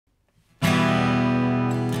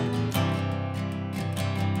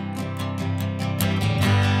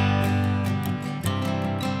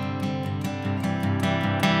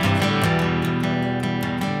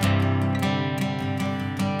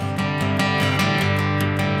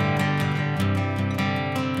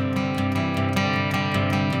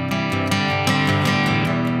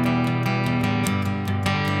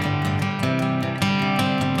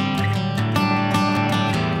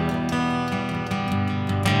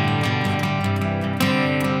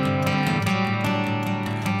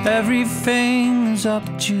Everything is up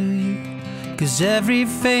to you, 'cause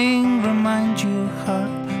everything reminds you of her.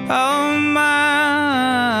 Oh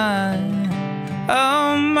my,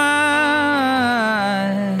 oh my.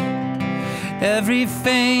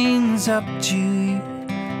 Everything's up to you,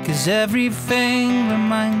 'cause everything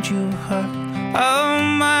reminds you of her. Oh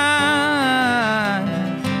my,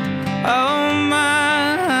 oh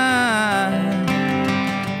my.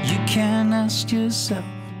 You can ask yourself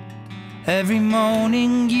every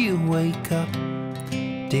morning you wake up,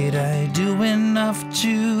 did I do enough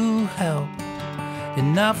to help?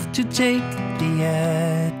 Enough to take the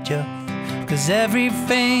edge off? 'Cause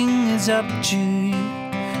everything is up to you,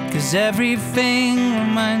 'cause everything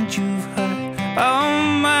reminds you of her. Oh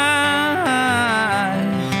my,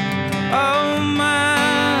 oh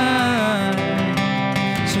my.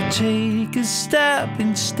 So take a step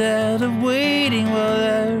instead of waiting while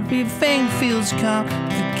everything feels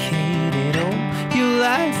complicated. Oh, your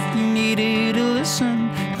life, you needed to listen.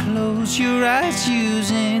 Close your eyes, use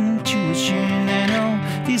intuition. And all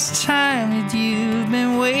this time that you've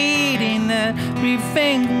been waiting,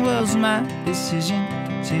 everything was my decision,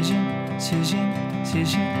 decision, decision,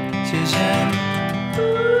 decision, decision.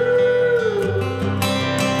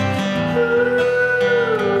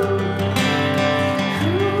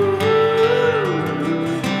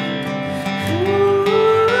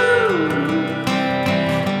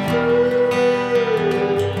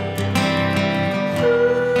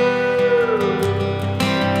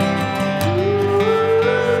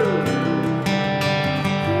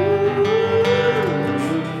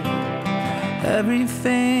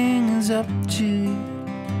 Everything is up to you,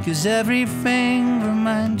 'cause everything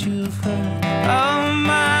reminds you of her. Oh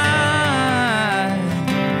my,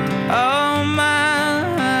 oh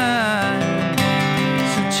my.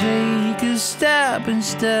 So take a step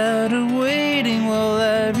instead of waiting while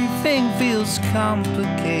everything feels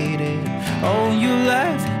complicated. All your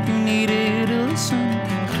life you needed to listen.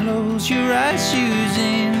 Close your eyes, use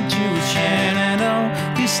intuition. And all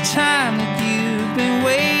this time that you've been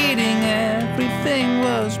waiting, everything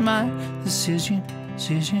was my decision,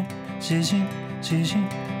 decision, decision, decision,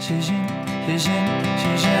 decision, decision,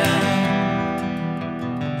 decision.